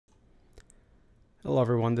Hello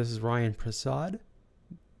everyone, this is Ryan Prasad.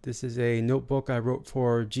 This is a notebook I wrote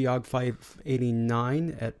for GEOG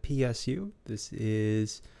 589 at PSU. This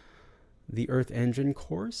is the Earth Engine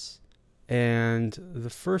course. And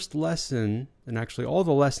the first lesson, and actually all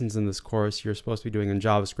the lessons in this course, you're supposed to be doing in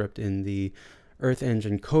JavaScript in the Earth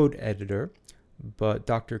Engine code editor. But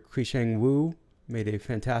Dr. Krisheng Wu made a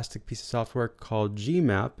fantastic piece of software called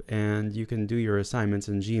geemap, and you can do your assignments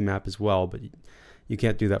in geemap as well, but you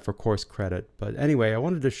can't do that for course credit. But anyway, I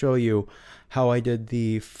wanted to show you how I did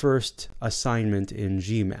the first assignment in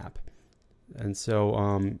geemap. And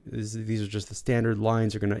so these are just the standard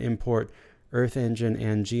lines. You're going to import Earth Engine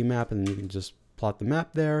and geemap, and then you can just plot the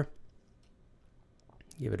map there.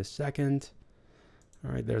 Give it a second.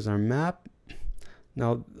 All right, there's our map.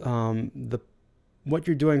 Now, what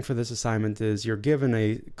you're doing for this assignment is you're given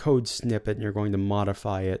a code snippet, and you're going to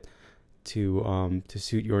modify it to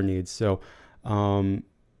suit your needs. So in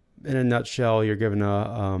a nutshell, you're given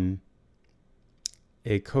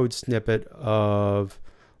a code snippet of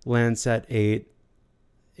Landsat 8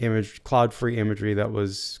 cloud-free imagery that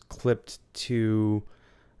was clipped to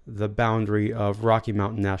the boundary of Rocky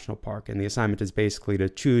Mountain National Park. And the assignment is basically to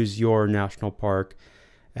choose your national park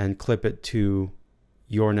and clip it to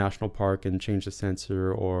your national park and change the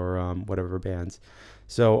sensor or whatever bands.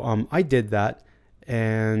 So I did that.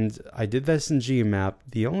 And I did this in geemap.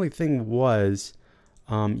 The only thing was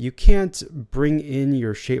you can't bring in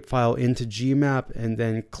your shapefile into geemap and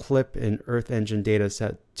then clip an Earth Engine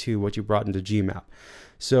dataset to what you brought into geemap.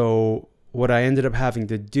 So what I ended up having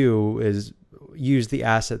to do is use the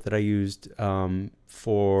asset that I used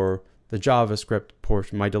for the JavaScript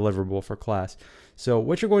portion, my deliverable for class. So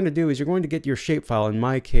what you're going to do is you're going to get your shapefile. In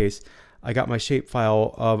my case, I got my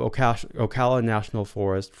shapefile of Ocala National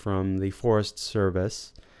Forest from the Forest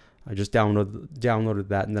Service. I just downloaded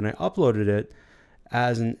that, and then I uploaded it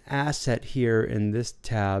as an asset here in this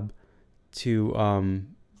tab to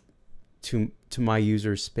my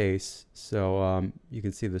user space. So you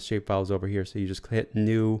can see the shapefiles over here. So you just hit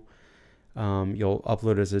new. You'll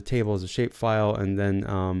upload it as a table, as a shapefile, and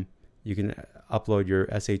then you can upload your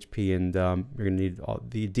SHP, and you're going to need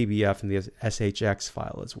the DBF and the SHX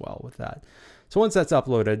file as well with that. So once that's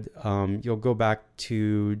uploaded, you'll go back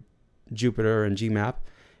to Jupyter and geemap,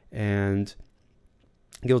 and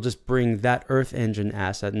you'll just bring that Earth Engine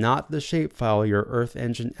asset, not the shapefile, your Earth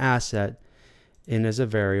Engine asset, in as a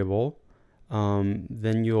variable.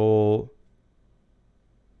 Then you'll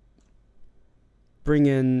bring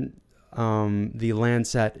in the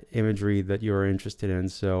Landsat imagery that you're interested in.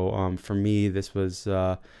 So for me, this was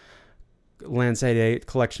Landsat 8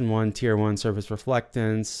 Collection 1 Tier 1 Surface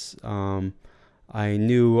Reflectance. I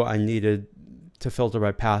knew I needed to filter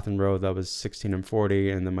by path and row. That was 16 and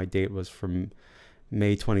 40, and then my date was from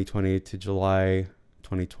May 2020 to July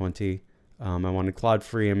 2020. I wanted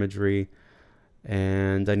cloud-free imagery,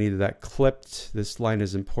 and I needed that clipped. This line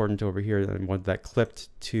is important over here. I want that clipped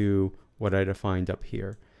to what I defined up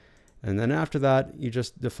here. And then after that, you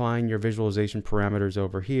just define your visualization parameters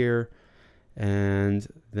over here, and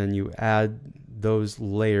then you add those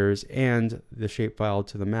layers and the shapefile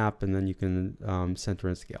to the map, and then you can center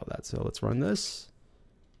and scale that. So let's run this.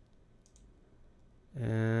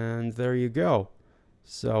 And there you go.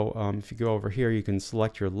 So if you go over here, you can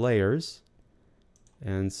select your layers.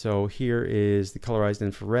 And so here is the colorized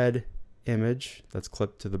infrared image that's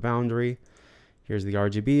clipped to the boundary. Here's the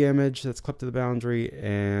RGB image that's clipped to the boundary,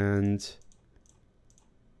 and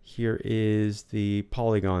here is the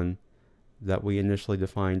polygon that we initially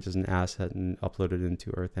defined as an asset and uploaded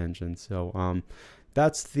into Earth Engine. So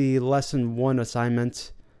that's the lesson 1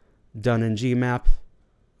 assignment done in geemap.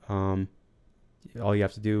 All you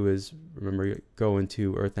have to do is remember, go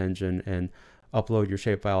into Earth Engine and upload your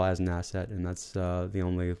shapefile as an asset, and that's the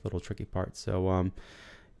only little tricky part. So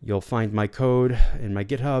you'll find my code in my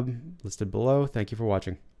GitHub listed below. Thank you for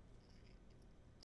watching.